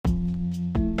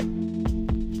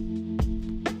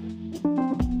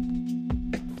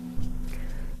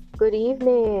Good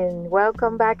evening.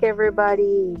 Welcome back,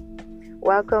 everybody.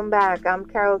 Welcome back. I'm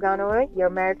Carol Ganoy,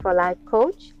 your Married for Life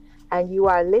coach, and you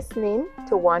are listening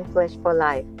to One Flesh for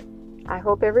Life. I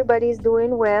hope everybody's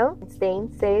doing well and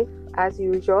staying safe as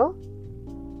usual.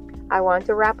 I want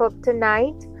to wrap up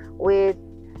tonight with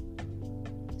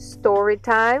story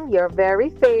time, your very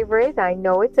favorite. I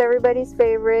know it's everybody's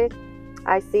favorite.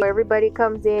 I see everybody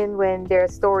comes in when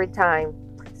there's story time.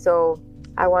 So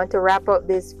I want to wrap up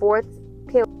this fourth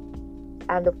pillar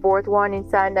and the fourth one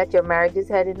inside that your marriage is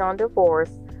heading on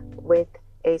divorce with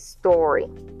a story.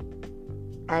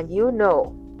 And you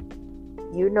know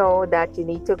that you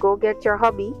need to go get your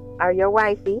hubby or your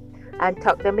wifey and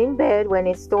tuck them in bed when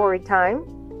it's story time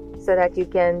so that you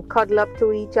can cuddle up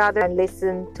to each other and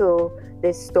listen to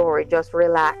this story. Just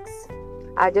relax.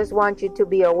 I just want you to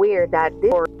be aware that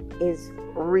this story is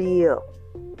real.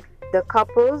 The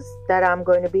couples that I'm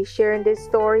going to be sharing this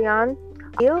story on,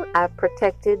 I've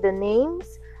protected the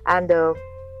names and the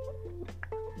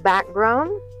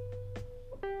background.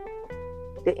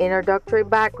 The introductory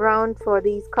background for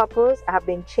these couples have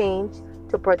been changed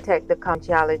to protect the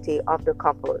confidentiality of the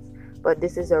couples. But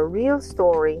this is a real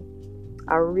story,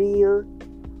 a real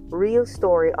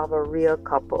story of a real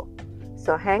couple.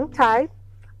 So hang tight,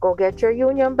 go get your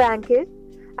union blanket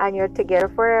and your together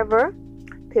forever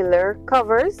pillow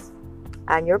covers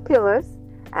and your pillows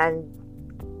and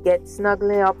get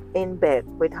snuggling up in bed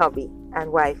with hubby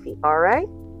and wifey. All right?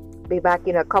 Be back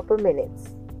in a couple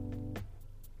minutes.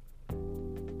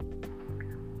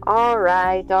 All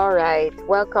right.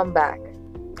 Welcome back.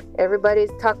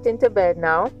 Everybody's tucked into bed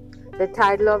now. The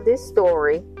title of this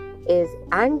story is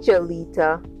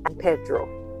Angelita and Pedro.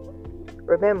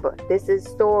 Remember, this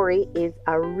story is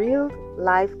a real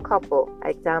life couple,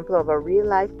 example of a real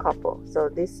life couple. So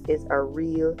this is a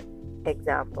real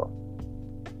example.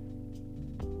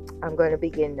 I'm going to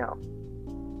begin now.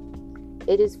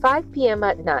 It is 5 p.m.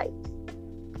 at night,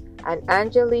 and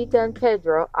Angelita and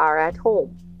Pedro are at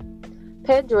home.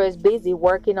 Pedro is busy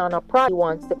working on a project he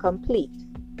wants to complete.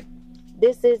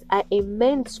 This is an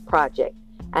immense project,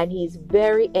 and he's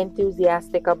very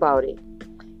enthusiastic about it.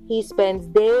 He spends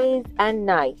days and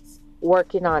nights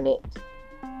working on it.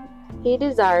 He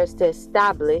desires to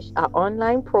establish an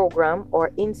online program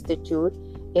or institute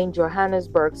in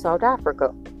Johannesburg, South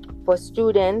Africa, for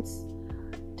students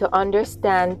to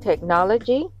understand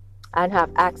technology and have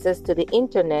access to the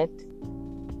internet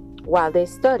while they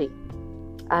study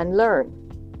and learn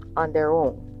on their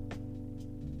own.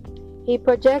 He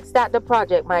projects that the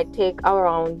project might take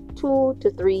around 2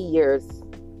 to 3 years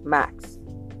max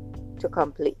to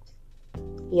complete.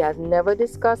 He has never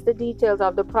discussed the details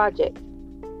of the project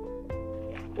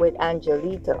with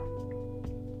Angelita.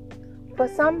 For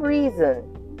some reason,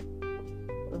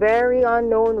 very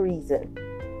unknown reason,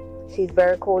 she's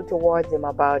very cold towards him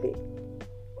about it.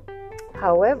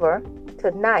 However,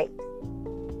 tonight,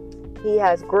 he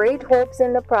has great hopes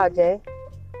in the project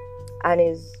and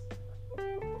is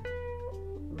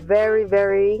very,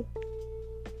 very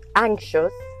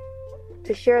anxious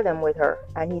to share them with her,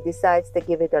 and he decides to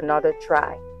give it another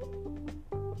try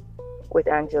with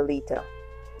Angelita.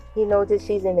 He noticed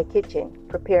she's in the kitchen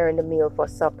preparing the meal for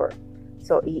supper,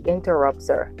 so he interrupts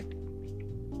her.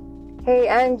 Hey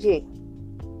Angie,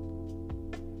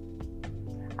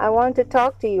 I want to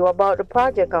talk to you about the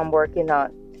project I'm working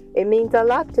on. It means a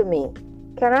lot to me.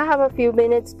 Can I have a few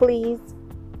minutes, please?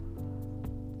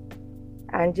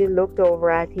 Angie looked over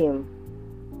at him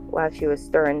while she was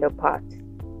stirring the pot.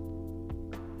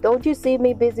 Don't you see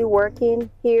me busy working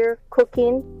here,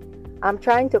 cooking? I'm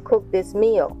trying to cook this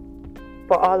meal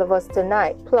for all of us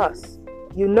tonight. Plus,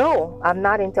 I'm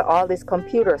not into all this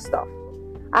computer stuff.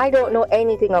 I don't know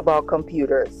anything about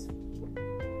computers.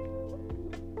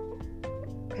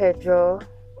 Pedro's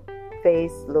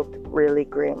face looked really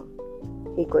grim.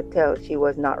 He could tell she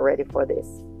was not ready for this.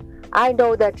 I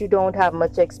know that you don't have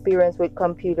much experience with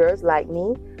computers like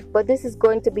me, but this is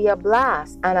going to be a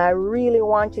blast, and I really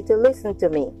want you to listen to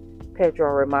me,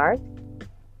 Pedro remarked.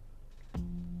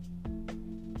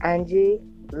 Angie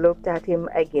looked at him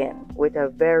again with a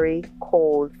very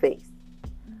cold face.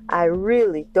 I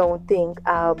really don't think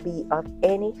I'll be of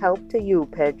any help to you,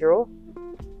 Pedro.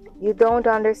 You don't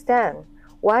understand.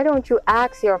 Why don't you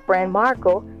ask your friend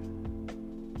Marco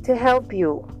to help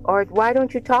you? Or why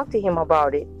don't you talk to him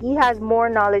about it? He has more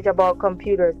knowledge about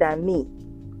computers than me,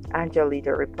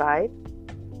 Angelita replied.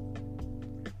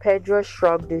 Pedro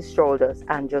shrugged his shoulders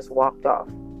and just walked off.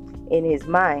 In his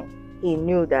mind, he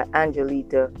knew that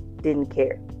Angelita didn't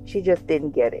care. She just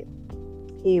didn't get it.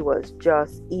 He was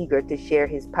just eager to share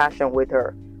his passion with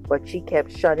her, but she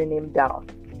kept shutting him down.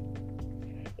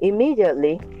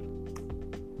 Immediately,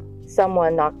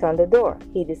 someone knocked on the door.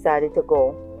 He decided to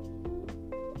go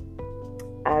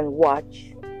and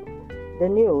watch the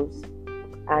news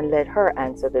and let her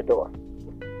answer the door.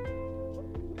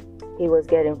 He was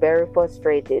getting very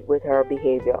frustrated with her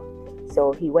behavior,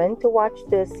 so he went to watch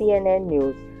the CNN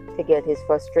news to get his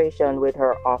frustration with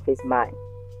her off his mind.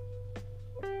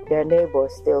 Their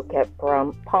neighbors still kept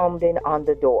pounding on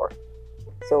the door,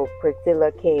 so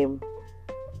Priscilla came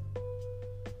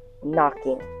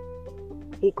knocking.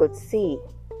 He could see.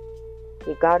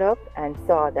 He got up and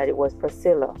saw that it was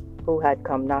Priscilla who had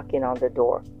come knocking on the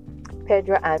door.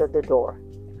 Pedro answered the door.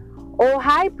 "Oh,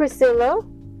 hi, Priscilla.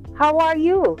 How are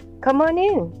you? Come on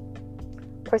in."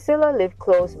 Priscilla lived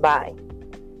close by,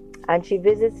 and she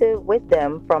visited with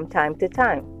them from time to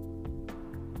time.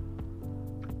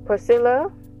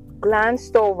 Priscilla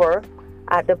glanced over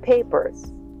at the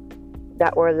papers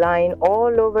that were lying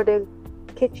all over the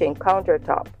kitchen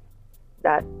countertop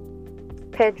that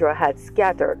Pedro had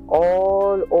scattered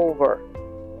all over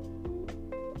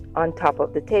on top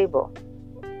of the table.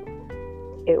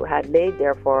 It had laid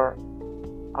there for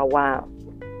a while.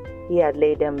 He had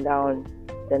laid them down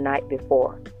the night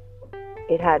before.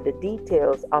 It had the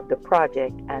details of the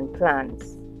project and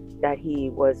plans that he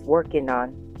was working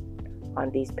on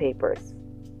these papers.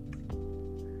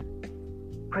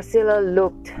 Priscilla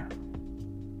looked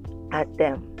at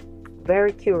them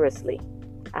very curiously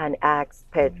and asked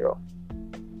Pedro,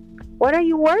 "What are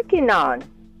you working on?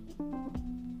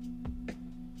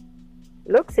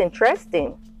 Looks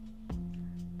interesting."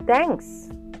 Thanks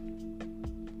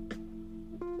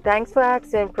for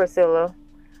asking, Priscilla.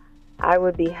 I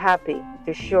would be happy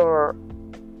to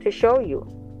show you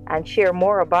and share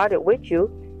more about it with you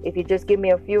if you just give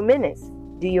me a few minutes.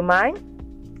 Do you mind?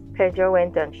 Pedro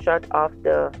went and shut off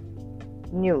the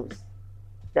news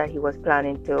that he was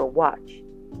planning to watch.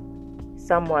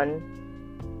 Someone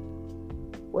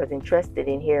was interested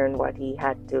in hearing what he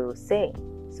had to say,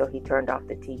 so he turned off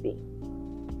the TV.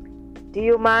 "Do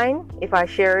you mind if I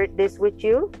share this with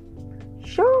you?"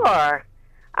 "Sure,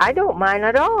 I don't mind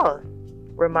at all,"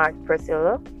 remarked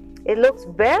Priscilla. "It looks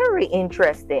very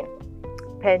interesting."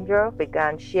 Pedro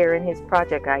began sharing his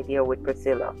project idea with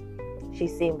Priscilla. She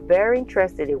seemed very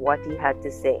interested in what he had to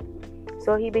say,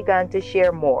 so he began to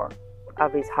share more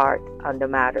of his heart on the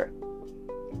matter.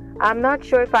 "I'm not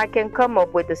sure if I can come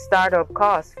up with the startup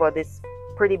cost for this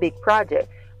pretty big project,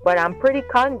 but I'm pretty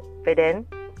confident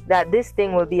that this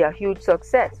thing will be a huge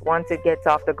success once it gets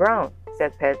off the ground,"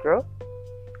 said Pedro.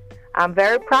 "I'm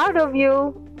very proud of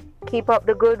you. Keep up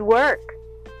the good work,"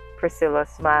 Priscilla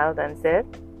smiled and said.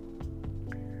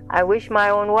 "I wish my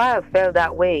own wife felt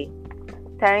that way."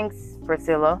 "Thanks,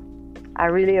 Priscilla. I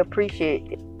really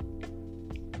appreciate it."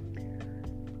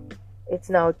 It's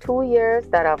now 2 years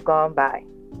that have gone by.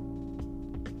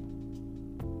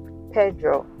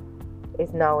 Pedro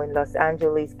is now in Los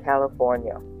Angeles,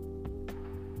 California.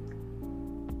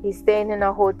 He's staying in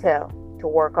a hotel to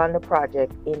work on the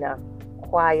project in a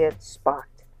quiet spot,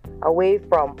 away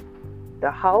from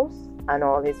the house and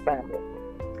all his family.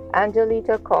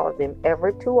 Angelita calls him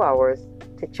every 2 hours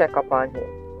to check up on him.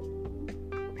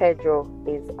 Pedro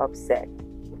is upset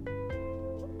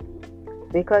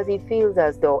because he feels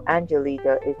as though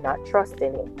Angelita is not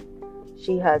trusting him.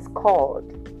 She has called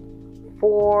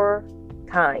 4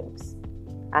 times,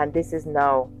 and this is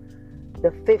now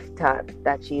the 5th time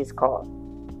that she is called.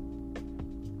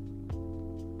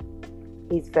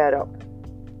 He's fed up.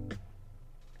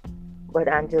 But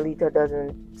Angelita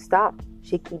doesn't stop.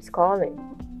 She keeps calling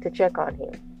to check on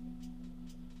him.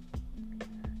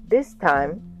 This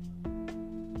time,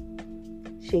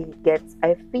 she gets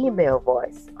a female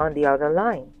voice on the other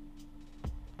line.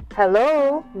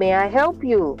 "Hello, may I help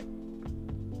you?"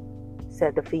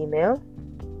 said the female.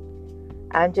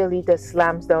 Angelita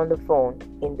slams down the phone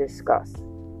in disgust.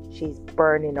 She's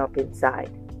burning up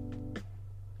inside.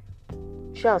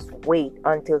 "Just wait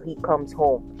until he comes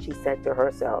home," she said to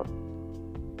herself.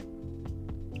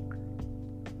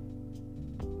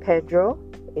 Pedro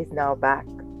is now back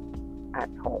at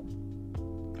home.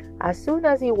 As soon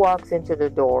as he walks into the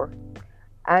door,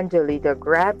 Angelita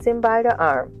grabs him by the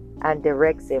arm and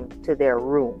directs him to their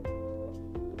room,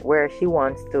 where she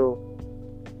wants to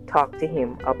talk to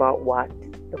him about what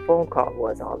the phone call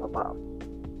was all about.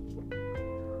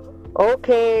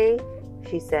 "Okay,"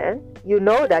 she said, "you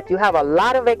know that you have a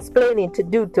lot of explaining to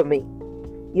do to me.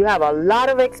 You have a lot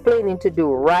of explaining to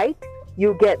do, right?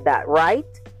 You get that, right?"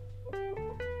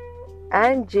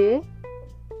 "Angie,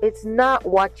 it's not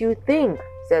what you think,"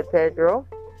 said Pedro.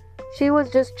 "She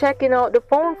was just checking out the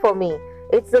phone for me.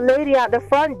 It's the lady at the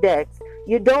front desk.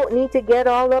 You don't need to get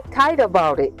all uptight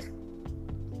about it."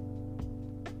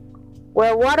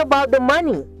 "Well, what about the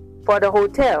money? for the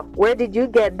hotel. Where did you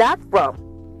get that from?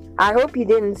 I hope you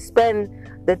didn't spend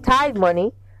the tithe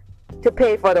money to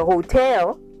pay for the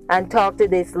hotel and talk to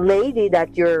this lady that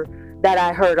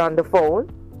I heard on the phone.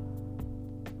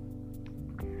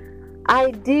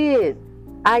 I did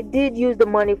use the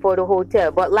money for the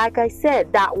hotel, but like I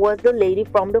said, that was the lady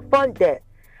from the front desk.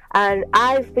 And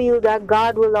I feel that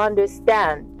God will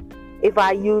understand if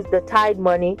I use the tithe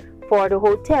money for the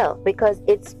hotel, because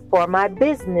it's for my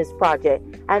business project,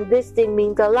 and this thing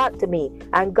means a lot to me.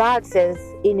 And God says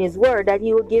in His Word that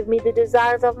He will give me the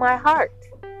desires of my heart.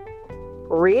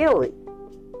 Really?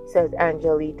 Says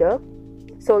Angelita.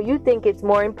 So you think it's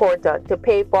more important to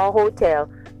pay for a hotel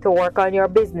to work on your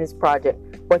business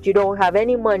project, but you don't have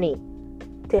any money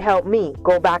to help me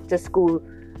go back to school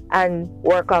and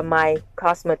work on my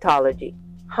cosmetology?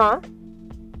 Huh?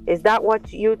 Is that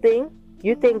what you think?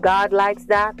 You think God likes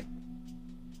that?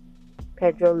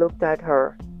 Pedro looked at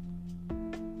her,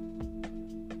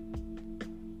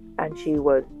 and she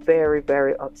was very,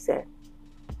 very upset.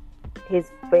 His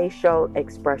facial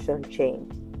expression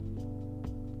changed.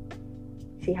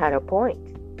 She had a point,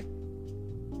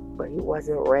 but he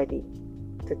wasn't ready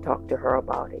to talk to her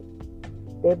about it.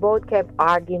 They both kept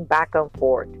arguing back and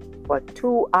forth for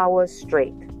 2 hours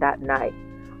straight that night,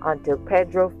 until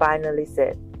Pedro finally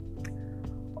said,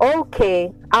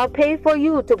 "Okay, I'll pay for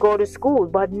you to go to school,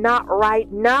 but not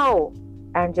right now,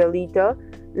 Angelita.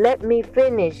 Let me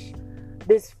finish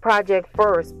this project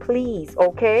first, please,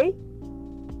 okay?"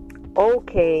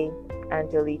 "Okay,"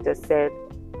 Angelita said,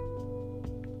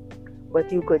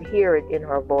 but you could hear it in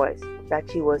her voice that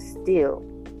she was still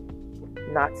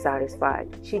not satisfied.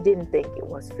 She didn't think it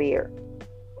was fair.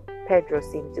 Pedro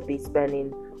seemed to be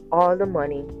spending all the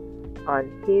money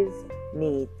on his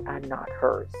needs and not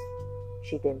hers.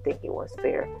 She didn't think it was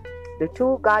fair. The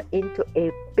two got into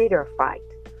a bitter fight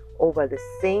over the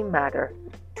same matter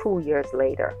 2 years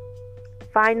later.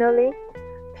 Finally,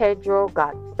 Pedro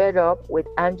got fed up with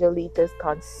Angelita's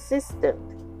consistent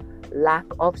lack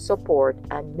of support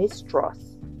and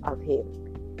mistrust of him.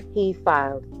 He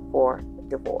filed for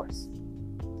divorce,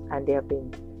 and they have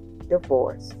been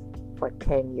divorced for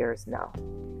 10 years now.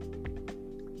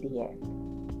 The end.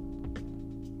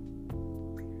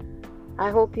 I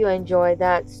hope you enjoyed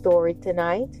that story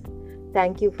tonight.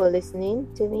 Thank you for listening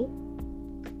to me.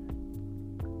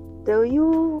 Do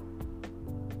you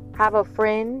have a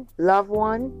friend, loved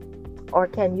one, or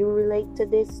can you relate to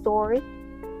this story?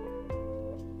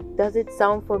 Does it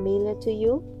sound familiar to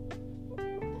you?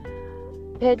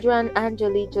 Pedro and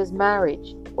Angelita's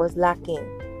marriage was lacking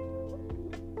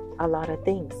a lot of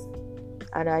things,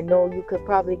 and I know you could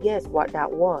probably guess what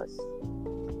that was.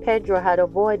 Pedro had a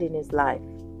void in his life.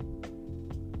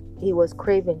 He was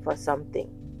craving for something.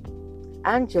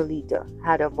 Angelita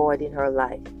had a void in her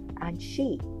life, and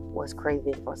she was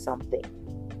craving for something.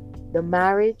 The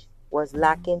marriage was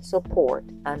lacking support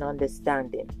and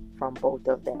understanding from both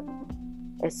of them,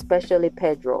 especially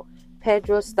Pedro.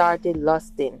 Pedro started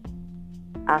lusting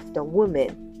after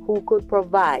women who could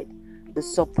provide the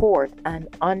support and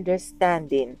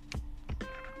understanding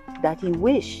that he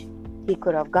wished he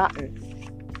could have gotten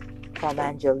from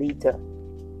Angelita.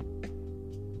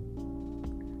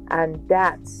 And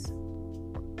that's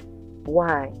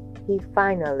why he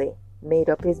finally made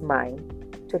up his mind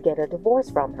to get a divorce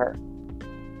from her.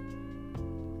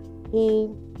 He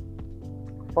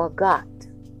forgot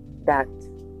that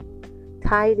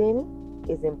tithing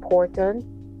is important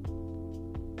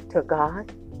to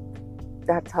God.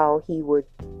 That's how he would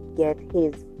get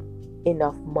his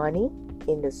enough money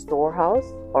in the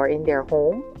storehouse or in their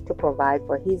home to provide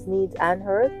for his needs and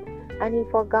hers. And he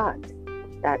forgot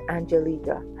that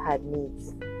Angelita had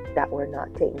needs that were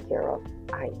not taken care of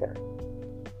either.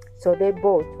 So they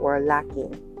both were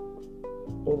lacking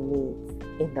in needs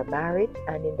in the marriage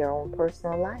and in their own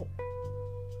personal life.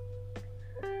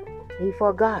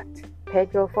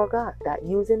 Pedro forgot that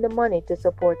using the money to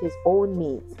support his own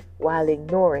needs while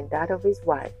ignoring that of his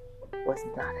wife was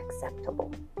not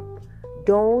acceptable.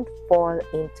 Don't fall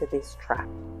into this trap,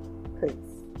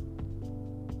 please.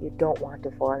 You don't want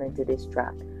to fall into this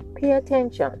trap. Pay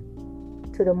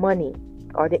attention to the money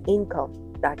or the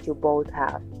income that you both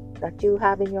have, that you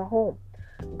have in your home.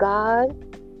 God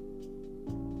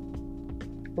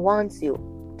wants you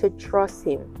to trust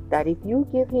Him, that if you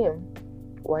give Him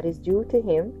what is due to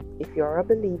Him, if you're a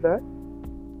believer,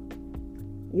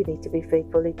 you need to be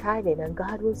faithfully tithing, and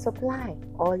God will supply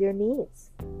all your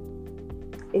needs.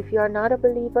 If you're not a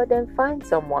believer, then find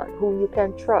someone who you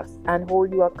can trust and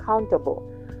hold you accountable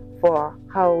for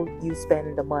how you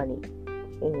spend the money.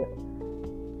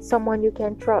 Someone you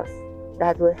can trust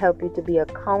that will help you to be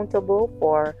accountable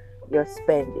for your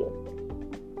spending.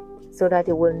 so that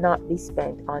it will not be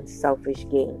spent on selfish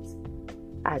gains,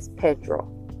 as Pedro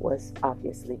was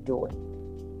obviously doing.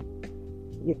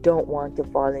 You don't want to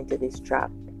fall into this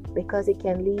trap because it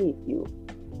can lead you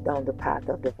down the path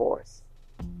of divorce.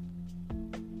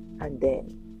 And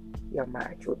then your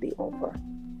marriage will be over.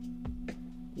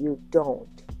 You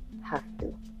don't have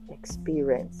to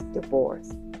experience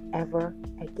divorce ever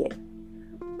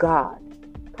again. God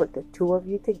put the two of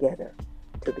you together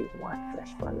to be one flesh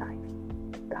for life.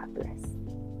 God bless.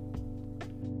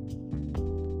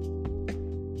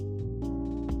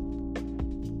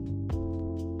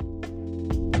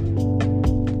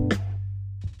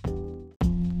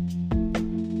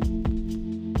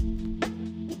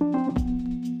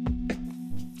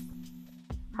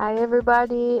 Hi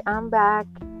everybody, I'm back.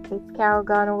 It's Carol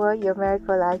Gonower, your Married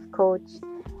for Life coach,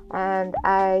 and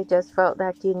I just felt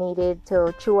that you needed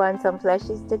to chew on some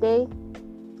fleshies today.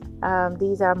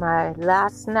 These are my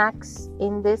last snacks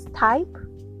in this type,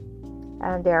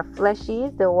 and they're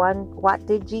fleshies. What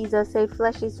did Jesus say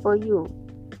flesh is for you?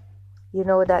 You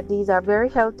know that these are very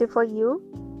healthy for you.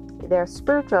 They're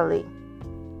spiritually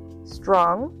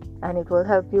strong, and it will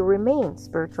help you remain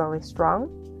spiritually strong.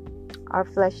 Our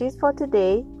fleshies for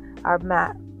today are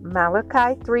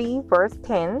Malachi 3 verse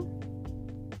 10.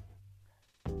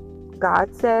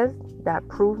 God says that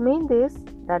prove me in this,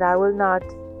 that I will not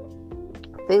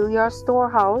fill your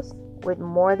storehouse with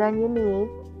more than you need,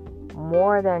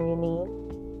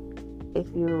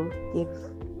 if you give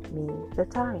me the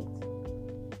tithe.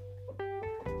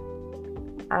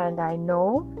 And I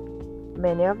know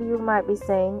many of you might be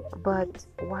saying, but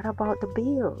what about the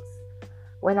bills?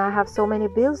 When I have so many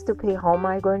bills to pay, how am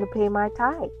I going to pay my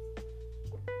tithe?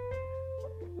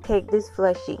 Take this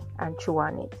fleshy and chew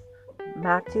on it.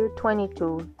 Matthew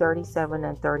 22:37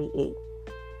 and 38.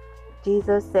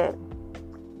 Jesus said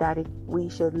that if we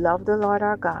should love the Lord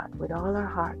our God with all our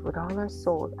heart, with all our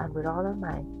soul, and with all our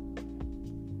mind,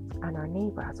 and our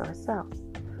neighbor as ourselves.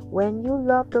 When you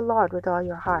love the Lord with all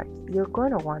your heart, you're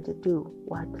going to want to do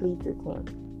what pleases Him.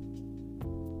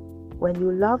 When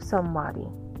you love somebody,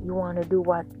 you want to do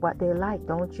what they like,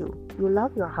 don't you? You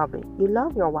love your hubby. You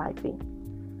love your wifey.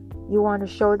 You want to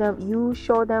show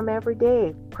them every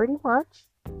day, pretty much.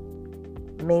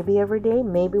 Maybe every day,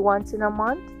 maybe once in a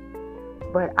month.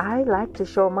 But I like to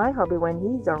show my hubby when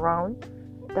he's around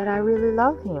that I really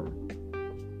love him.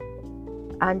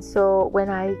 And so when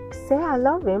I say I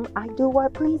love him, I do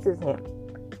what pleases him.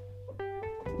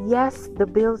 Yes, the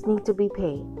bills need to be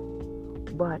paid,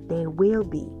 but they will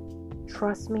be.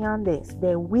 Trust me on this.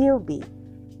 They will be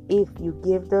if you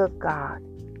give the God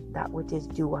that which is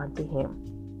due unto Him.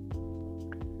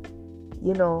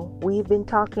 You know, we've been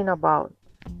talking about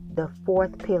the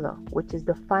fourth pillar, which is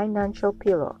the financial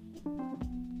pillar.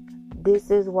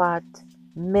 This is what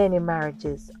many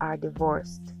marriages are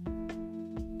divorced,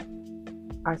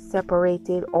 are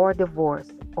separated or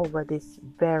divorced over this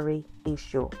very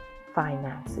issue,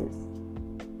 finances.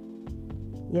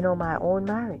 You know, my own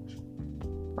marriage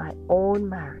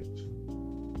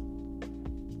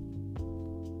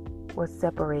was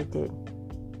separated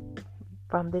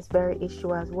from this very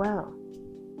issue as well.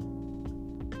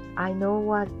 I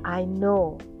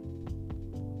know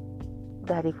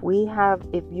that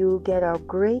if you get a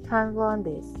great handle on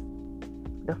this,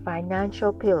 the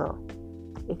financial pillar,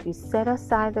 if you set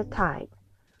aside the tithe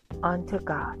unto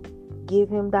God, give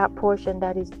Him that portion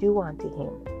that is due unto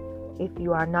Him. If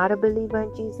you are not a believer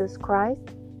in Jesus Christ,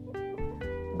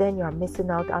 then you're missing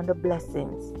out on the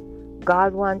blessings.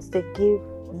 God wants to give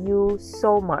you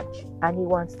so much, and He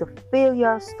wants to fill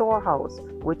your storehouse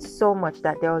with so much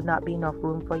that there will not be enough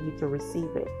room for you to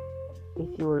receive it, if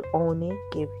you will only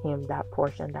give Him that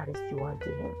portion that is due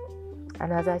unto Him.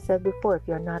 And as I said before, if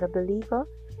you're not a believer,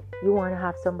 you want to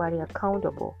have somebody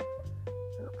accountable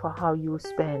for how you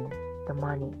spend the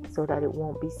money, so that it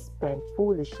won't be spent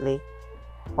foolishly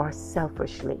or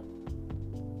selfishly,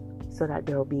 so that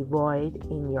there will be void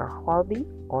in your hobby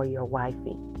or your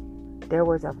wifey. There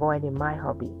was a void in my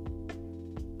hobby,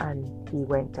 and he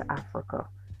went to Africa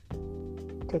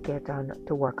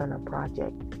to work on a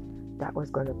project that was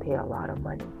going to pay a lot of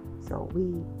money. So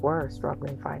we were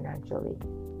struggling financially.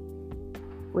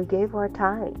 We gave our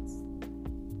tithes,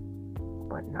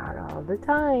 but not all the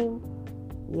time.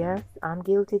 Yes, I'm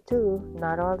guilty too,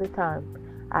 not all the time.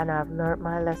 And I've learned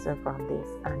my lesson from this,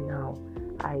 and now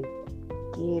I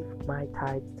give my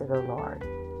tithes to the Lord.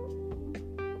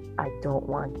 I don't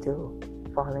want to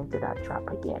fall into that trap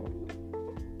again.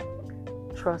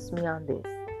 Trust me on this.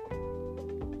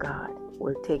 God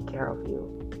will take care of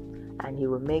you, and He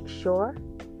will make sure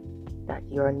that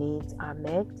your needs are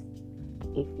met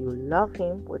if you love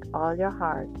Him with all your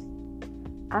heart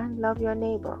and love your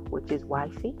neighbor, which is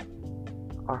wifey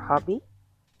or hubby.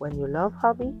 When you love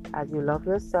hubby as you love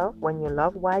yourself, when you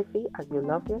love wifey as you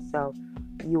love yourself,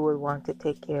 you will want to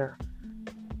take care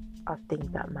of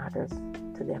things that matters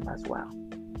to them as well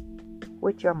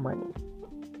with your money.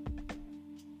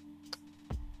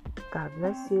 God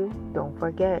bless you. Don't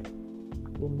forget,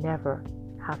 you never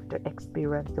have to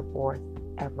experience divorce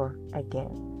ever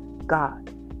again. God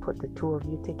put the two of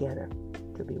you together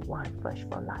to be one flesh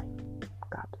for life.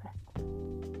 God bless.